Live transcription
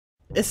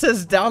It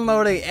says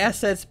downloading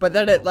assets, but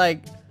then it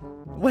like,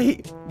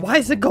 wait, why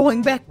is it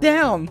going back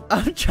down?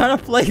 I'm trying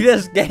to play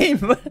this game,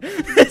 but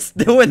it's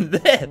doing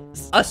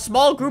this. A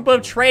small group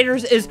of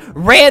traitors is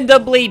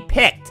randomly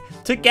picked.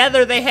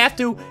 Together they have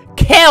to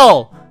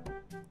kill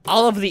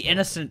all of the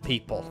innocent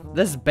people.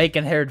 This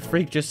bacon-haired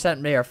freak just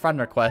sent me a friend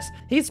request.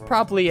 He's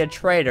probably a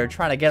traitor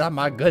trying to get on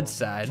my good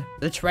side.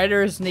 The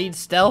traitors need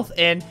stealth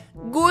and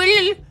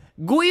guyuli.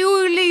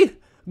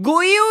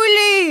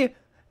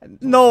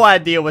 No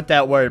idea what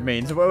that word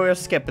means. We're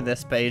skipping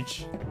this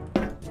page.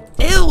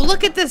 Ew,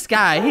 look at this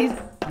guy. He's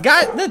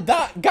got the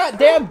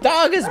goddamn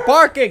dog is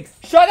barking.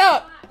 Shut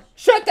up.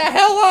 Shut the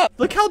hell up.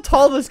 Look how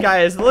tall this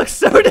guy is. It looks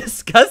so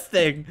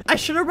disgusting. I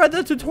should have read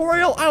the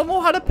tutorial. I don't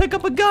know how to pick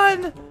up a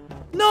gun.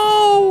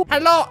 No!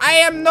 Hello, I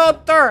am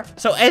Notter.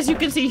 So as you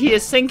can see, he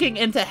is sinking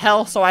into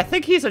hell, so I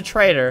think he's a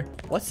traitor.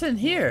 What's in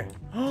here?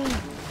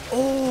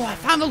 Oh, I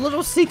found a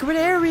little secret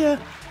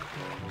area.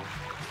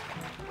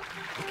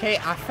 Okay,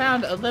 I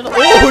found a little...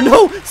 Oh,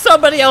 no!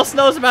 Somebody else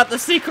knows about the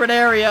secret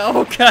area.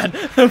 Oh, God.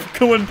 I'm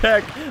going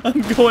back.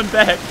 I'm going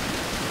back.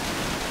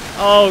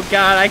 Oh,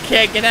 God. I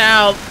can't get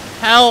out.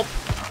 Help.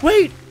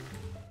 Wait.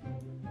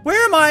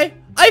 Where am I?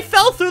 I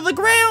fell through the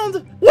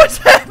ground! What's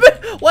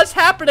happened? What's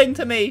happening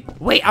to me?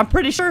 Wait, I'm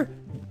pretty sure.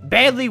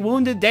 Badly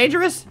wounded,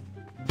 dangerous?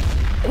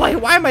 Wait,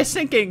 why am I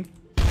sinking?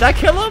 Did I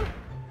kill him?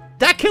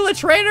 Did I kill a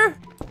traitor?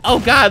 Oh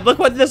God, look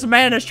what this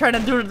man is trying to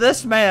do to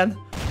this man.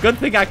 Good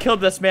thing I killed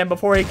this man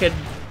before he could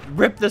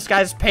rip this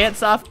guy's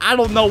pants off. I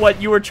don't know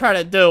what you were trying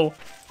to do.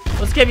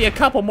 Let's give you a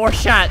couple more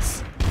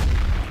shots.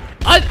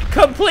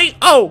 Complete.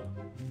 Oh!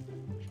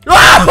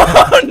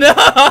 Oh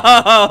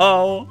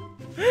no!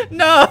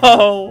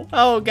 No!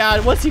 Oh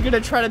God, what's he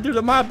gonna try to do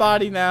to my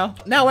body now?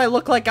 Now I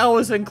look like I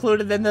was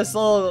included in this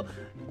little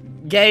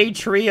gay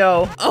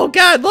trio. Oh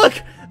God, look!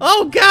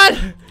 Oh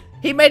God!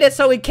 He made it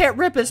so he can't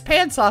rip his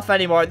pants off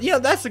anymore. You know,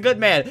 that's a good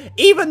man.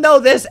 Even though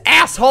this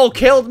asshole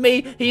killed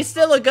me, he's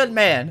still a good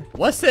man.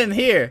 What's in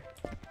here?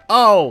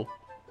 Oh.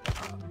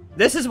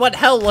 This is what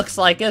hell looks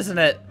like, isn't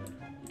it?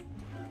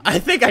 I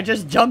think I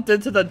just jumped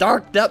into the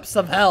dark depths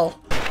of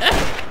hell.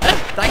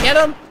 Did I get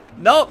him?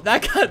 Nope,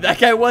 that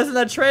guy wasn't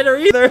a traitor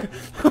either.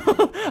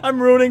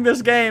 I'm ruining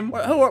this game.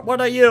 What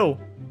are you?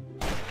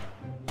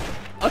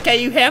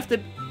 Okay, you have to...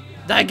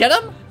 Did I get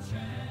him?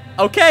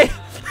 Okay.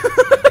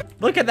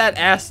 Look at that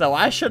ass, though.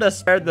 I should have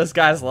spared this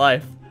guy's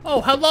life. Oh,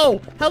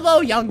 hello.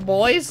 Hello, young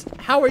boys.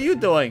 How are you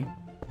doing?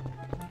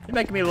 You're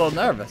making me a little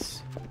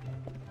nervous.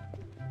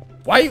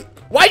 Why'd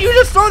you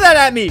just throw that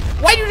at me?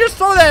 Why'd you just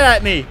throw that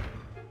at me?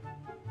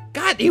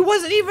 God, he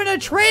wasn't even a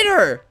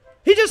traitor.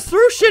 He just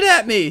threw shit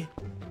at me.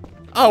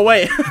 Oh,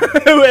 wait.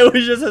 It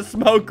was just a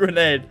smoke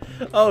grenade.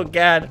 Oh,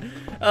 God.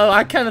 Oh,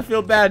 I kind of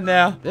feel bad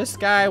now. This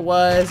guy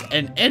was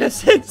an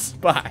innocent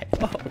spy.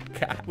 Oh,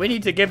 God. We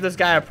need to give this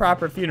guy a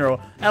proper funeral.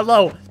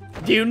 Hello.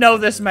 Do you know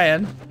this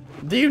man?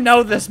 Do you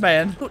know this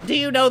man? Do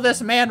you know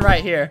this man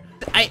right here?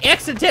 I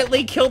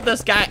accidentally killed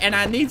this guy, and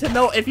I need to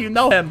know if you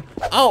know him.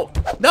 Oh,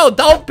 no.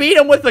 Don't beat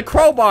him with the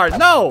crowbar.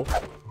 No.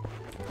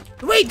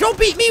 Wait, don't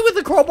beat me with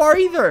the crowbar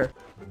either.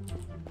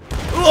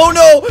 Oh,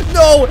 no.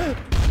 No.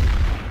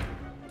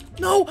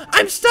 No,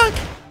 I'm stuck.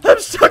 I'm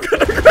stuck on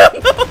the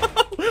ground.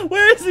 No.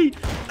 Where is he?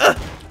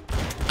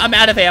 I'm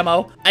out of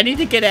ammo. I need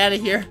to get out of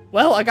here.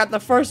 Well, I got the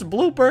first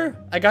blooper.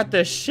 I got the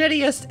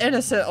shittiest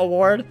innocent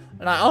award.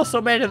 And I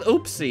also made an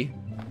oopsie.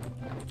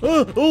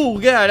 Oh,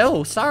 God.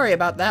 Oh, sorry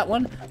about that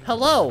one.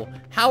 Hello.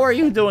 How are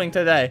you doing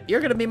today? You're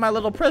going to be my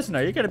little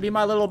prisoner. You're going to be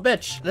my little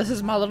bitch. This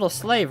is my little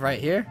slave right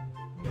here.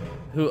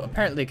 Who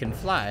apparently can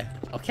fly.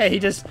 Okay,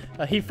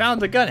 he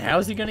found the gun. How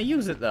is he going to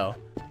use it, though?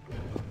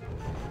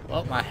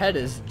 Well, my head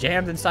is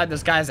jammed inside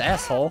this guy's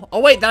asshole. Oh,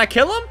 wait, did I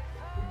kill him?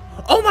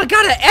 Oh, my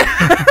God,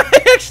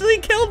 I actually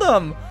killed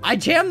him. I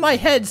jammed my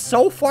head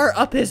so far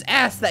up his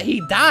ass that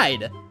he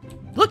died.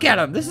 Look at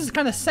him. This is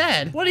kind of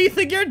sad. What do you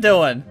think you're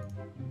doing?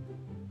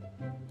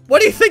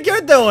 What do you think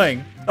you're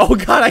doing? Oh,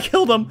 God, I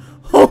killed him.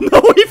 Oh,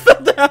 no, he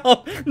fell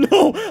down.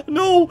 No,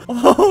 no.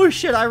 Oh,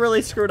 shit, I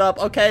really screwed up.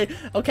 Okay,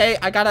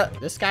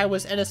 this guy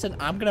was innocent.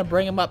 I'm gonna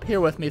bring him up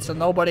here with me so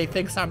nobody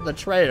thinks I'm the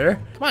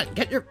traitor. Come on,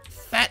 get your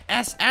fat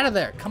ass out of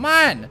there. Come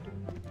on.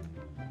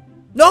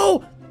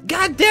 No,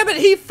 God damn it,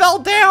 he fell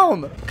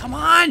down. Come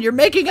on, you're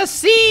making a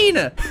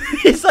scene.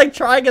 He's like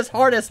trying his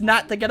hardest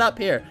not to get up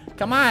here.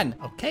 Come on.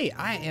 Okay,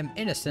 I am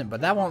innocent,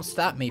 but that won't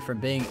stop me from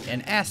being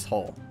an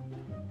asshole.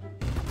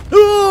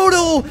 Oh,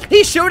 no,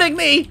 he's shooting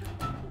me.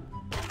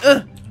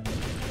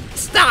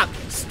 Stop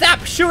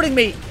shooting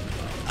me.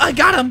 I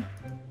got him.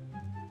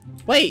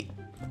 Wait.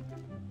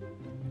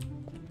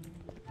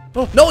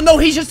 Oh, no,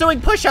 he's just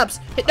doing push-ups.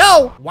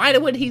 No. Why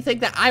would he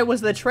think that I was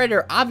the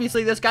traitor?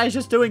 Obviously, this guy's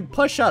just doing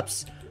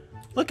push-ups.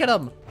 Look at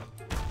him.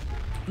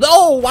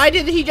 No, why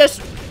did he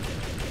just...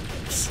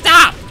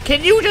 Stop.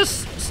 Can you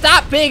just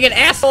stop being an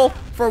asshole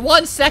for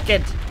 1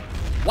 second?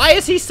 Why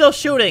is he still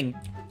shooting?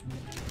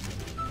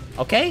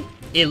 Okay.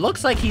 It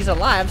looks like he's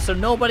alive, so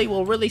nobody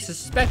will really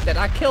suspect that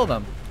I killed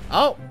him.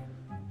 Oh.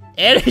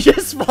 And he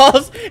just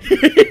falls.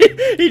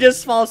 He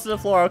just falls to the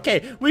floor.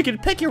 Okay, we can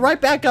pick you right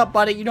back up,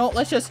 buddy. You know,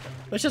 let's just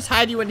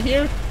hide you in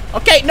here.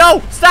 Okay,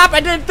 no, stop!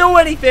 I didn't do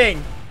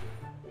anything.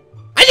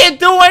 I didn't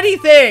do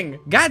anything.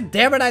 God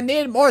damn it! I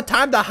needed more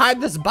time to hide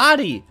this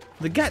body.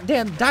 The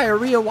goddamn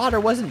diarrhea water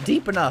wasn't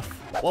deep enough.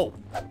 Whoa,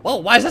 whoa!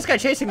 Why is this guy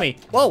chasing me?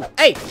 Whoa!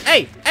 Hey,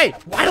 hey, hey!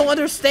 I don't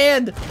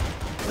understand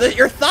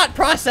your thought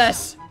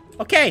process.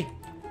 Okay,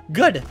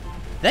 good.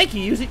 Thank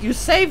you. You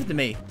saved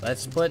me.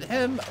 Let's put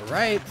him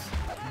right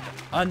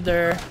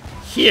under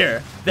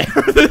here.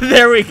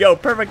 There we go.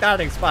 Perfect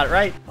hiding spot,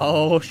 right?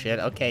 Oh shit.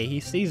 Okay, he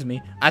sees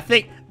me. I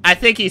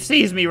think he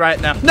sees me right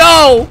now.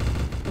 No!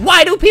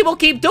 Why do people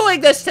keep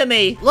doing this to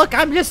me? Look,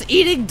 I'm just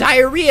eating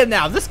diarrhea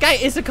now. This guy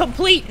is a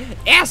complete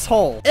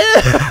asshole.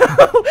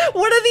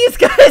 What are these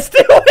guys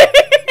doing?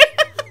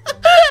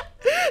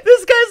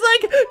 This guy's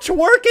like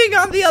twerking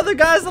on the other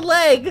guy's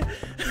leg.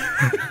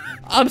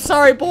 I'm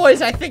sorry,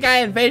 boys. I think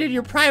I invaded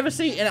your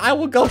privacy and I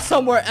will go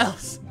somewhere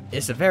else.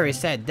 It's a very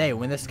sad day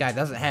when this guy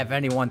doesn't have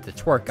anyone to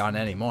twerk on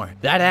anymore.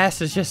 That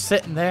ass is just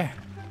sitting there,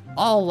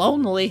 all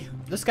lonely.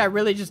 This guy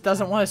really just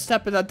doesn't want to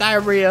step in the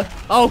diarrhea.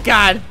 Oh,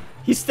 God.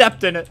 He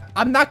stepped in it.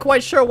 I'm not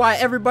quite sure why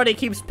everybody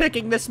keeps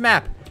picking this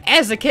map.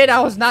 As a kid, I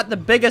was not the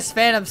biggest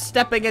fan of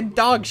stepping in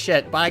dog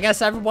shit, but I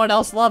guess everyone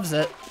else loves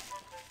it.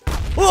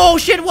 Oh,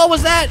 shit. What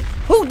was that?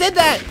 Who did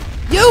that?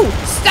 You!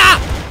 Stop!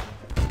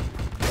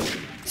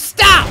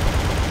 Stop!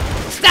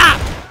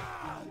 Stop!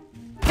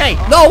 Okay,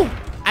 no!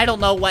 I don't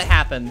know what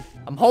happened.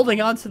 I'm holding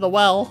on to the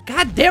well.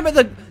 God damn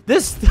it,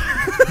 this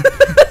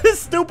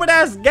this stupid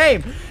ass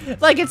game.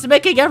 Like, it's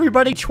making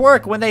everybody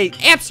twerk when they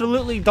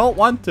absolutely don't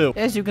want to.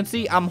 As you can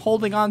see, I'm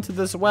holding on to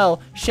this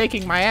well,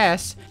 shaking my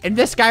ass, and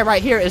this guy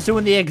right here is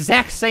doing the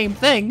exact same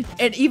thing.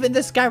 And even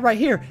this guy right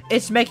here,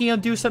 it's making him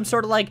do some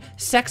sort of like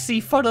sexy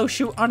photo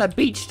shoot on a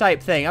beach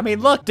type thing. I mean,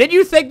 look, did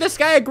you think this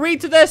guy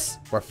agreed to this?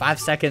 We're 5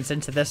 seconds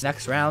into this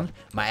next round.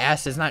 My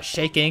ass is not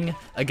shaking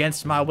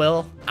against my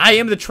will. I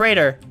am the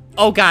traitor.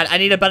 Oh God, I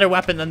need a better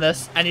weapon than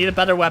this. I need a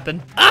better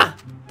weapon. Ah!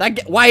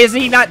 Why is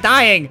he not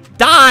dying?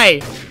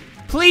 Die!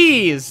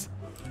 Please!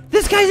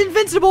 This guy's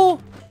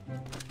invincible!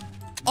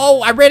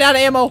 Oh, I ran out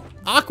of ammo.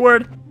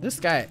 Awkward. This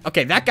guy.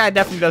 Okay, that guy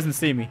definitely doesn't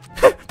see me.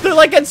 They're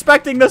like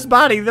inspecting this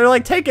body. They're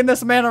like taking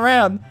this man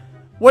around.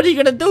 What are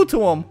you gonna do to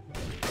him?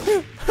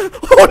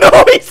 Oh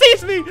no, he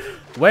sees me!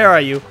 Where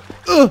are you?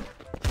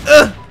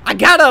 I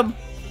got him!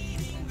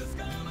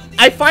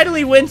 I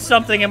finally win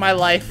something in my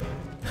life.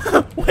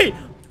 Wait,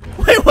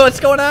 what's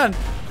going on?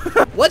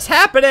 What's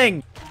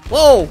happening?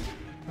 Whoa,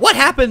 what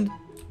happened?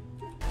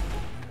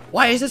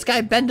 Why is this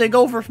guy bending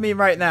over for me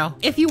right now?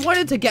 If you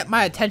wanted to get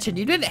my attention,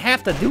 you didn't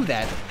have to do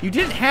that. You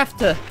didn't have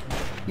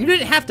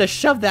to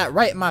shove that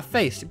right in my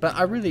face, but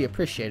I really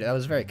appreciate it. That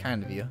was very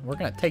kind of you. We're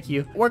gonna take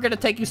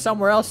you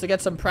somewhere else to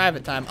get some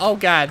private time. Oh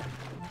God.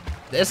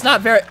 It's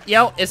not very,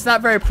 it's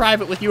not very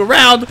private with you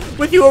around.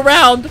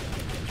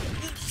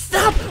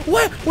 Stop!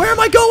 Where am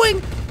I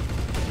going?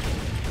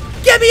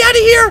 Get me out of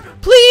here,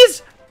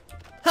 please!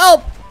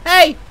 Help!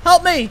 Hey,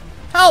 help me!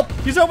 Help!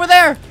 He's over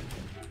there!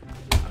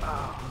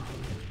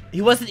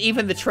 He wasn't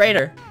even the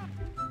traitor.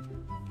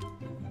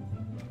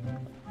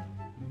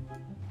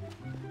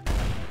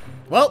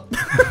 Well,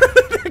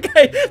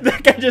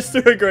 that guy just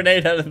threw a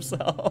grenade at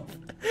himself.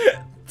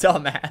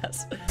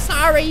 Dumbass.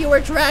 Sorry you were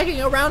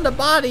dragging around a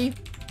body.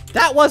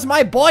 That was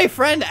my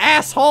boyfriend,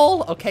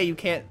 asshole! Okay, you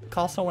can't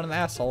call someone an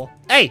asshole.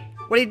 Hey,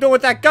 what are you doing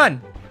with that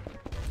gun?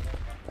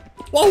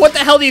 Whoa, what the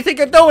hell do you think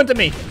you're doing to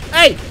me?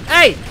 Hey,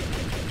 hey!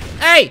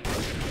 Hey!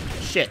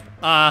 Shit,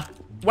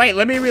 wait,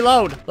 let me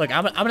reload. Look,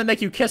 I'm gonna make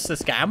you kiss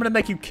this guy. I'm gonna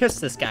make you kiss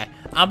this guy.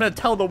 I'm gonna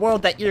tell the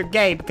world that you're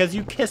gay because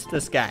you kissed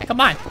this guy.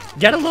 Come on,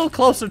 get a little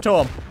closer to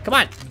him. Come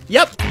on,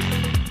 yep.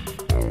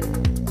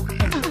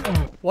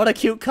 What a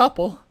cute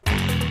couple.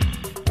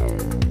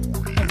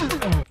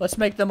 Let's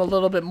make them a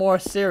little bit more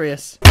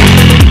serious.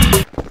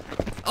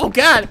 Oh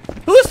God,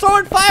 who's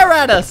throwing fire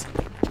at us?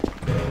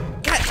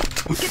 God,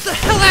 get the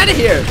hell out of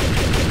here.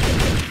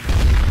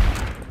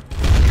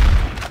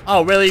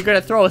 Oh, really? You're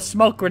gonna throw a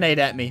smoke grenade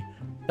at me?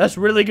 That's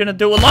really gonna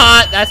do a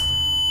lot. That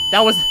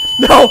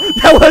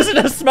wasn't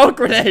a smoke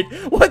grenade.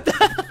 What the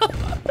hell?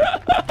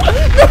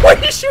 No, why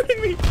are you shooting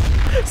me?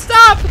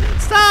 Stop!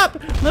 Stop!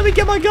 Let me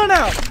get my gun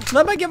out.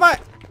 Let me get my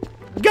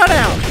gun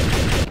out.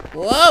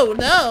 Whoa,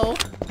 no.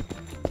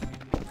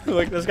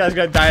 Look, this guy's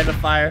gonna die in the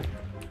fire.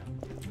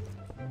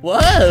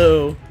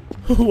 Whoa.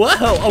 Whoa.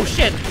 Oh,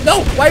 shit.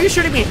 No, why are you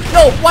shooting me?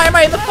 No, why am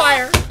I in the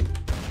fire?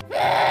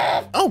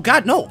 Oh,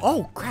 God, no.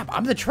 Oh, crap,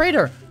 I'm the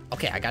traitor.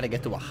 Okay, I gotta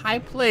get to a high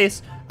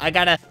place. I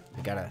gotta.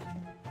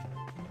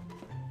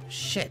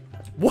 Shit.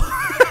 What?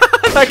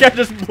 That guy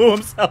just blew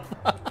himself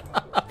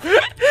up.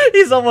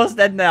 He's almost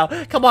dead now.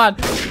 Come on.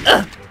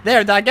 There,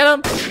 did I get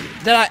him?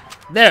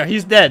 There,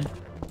 he's dead.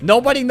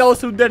 Nobody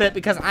knows who did it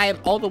because I am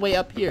all the way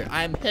up here.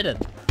 I am hidden.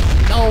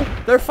 No,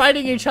 they're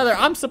fighting each other.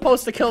 I'm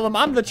supposed to kill them.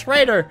 I'm the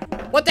traitor.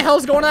 What the hell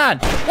is going on?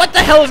 What the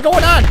hell is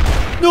going on?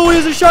 No, he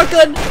has a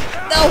shotgun.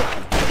 No,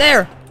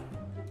 there.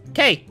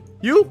 Okay,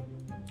 you?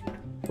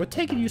 We're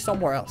taking you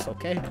somewhere else,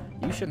 okay?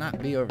 You should not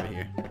be over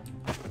here.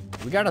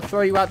 We gotta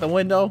throw you out the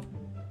window.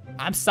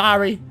 I'm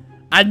sorry.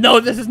 I know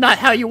this is not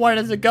how you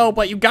wanted it to go,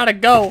 but you gotta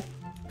go.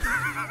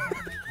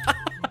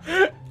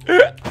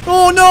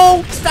 Oh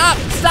no! Stop!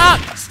 Stop!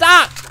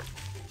 Stop!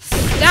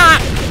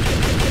 Stop!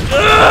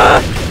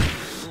 Ugh!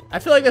 I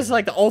feel like this is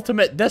like the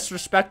ultimate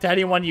disrespect to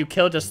anyone you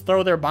kill. Just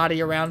throw their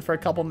body around for a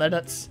couple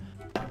minutes.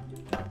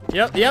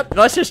 Yep, yep.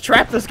 Let's just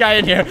trap this guy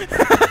in here.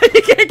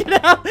 He can't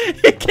get out.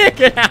 He can't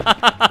get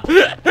out.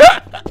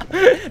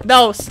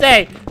 No,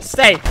 stay.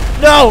 Stay.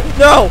 No,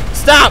 no.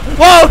 Stop.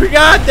 Whoa,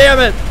 god damn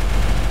it.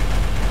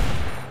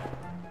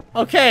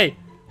 Okay.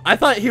 I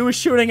thought he was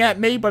shooting at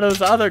me, but it was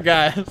the other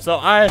guy. So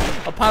I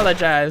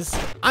apologize.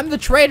 I'm the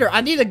traitor.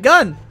 I need a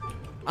gun.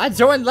 I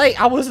joined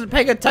late. I wasn't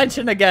paying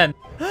attention again.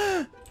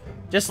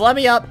 Just let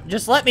me up.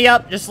 Just let me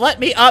up. Just let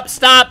me up.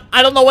 Stop.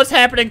 I don't know what's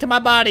happening to my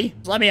body.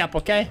 Just let me up,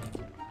 okay?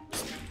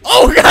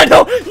 Oh, God,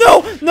 no.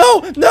 No,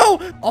 no, no.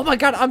 Oh, my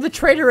God. I'm the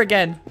traitor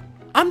again.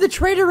 I'm the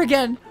traitor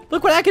again.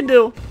 Look what I can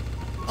do.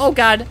 Oh,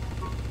 God.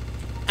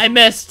 I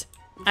missed.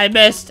 I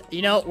missed.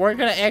 You know, we're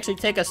going to actually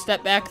take a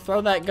step back,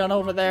 throw that gun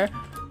over there,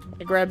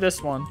 and grab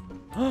this one.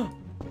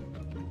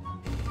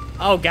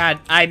 Oh, God.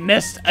 I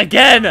missed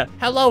again.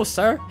 Hello,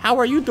 sir. How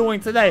are you doing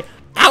today?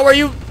 How are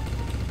you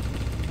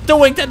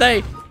doing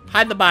today?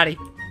 Hide the body.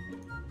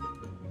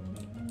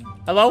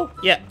 Hello?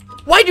 Yeah.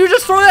 Why'd you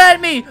just throw that at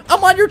me?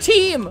 I'm on your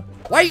team.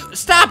 Why you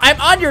stop? I'm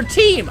on your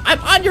team. I'm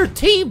on your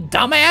team,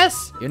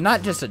 dumbass. You're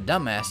not just a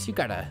dumbass. You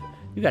got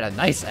a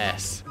nice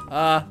ass.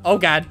 Oh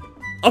God.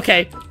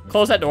 Okay.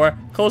 Close that door.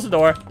 Close the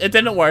door. It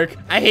didn't work.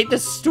 I hate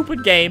this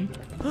stupid game.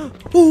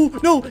 Oh,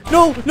 no,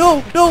 no,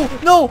 no, no,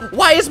 no.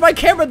 Why is my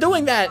camera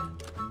doing that?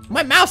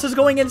 My mouse is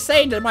going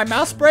insane. Did my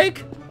mouse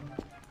break?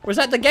 Or is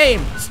that the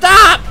game?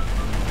 Stop!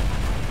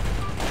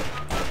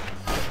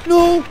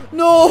 No,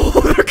 no,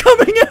 they're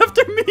coming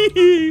after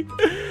me.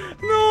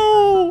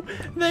 No,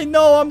 they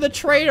know I'm the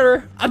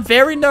traitor. I'm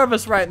very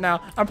nervous right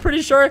now. I'm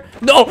pretty sure.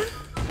 No.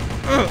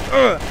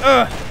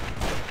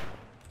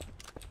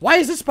 Why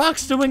is this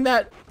box doing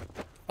that?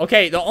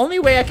 Okay, the only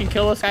way I can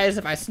kill this guy is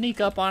if I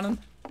sneak up on him.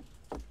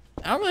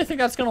 I don't really think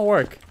that's gonna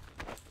work.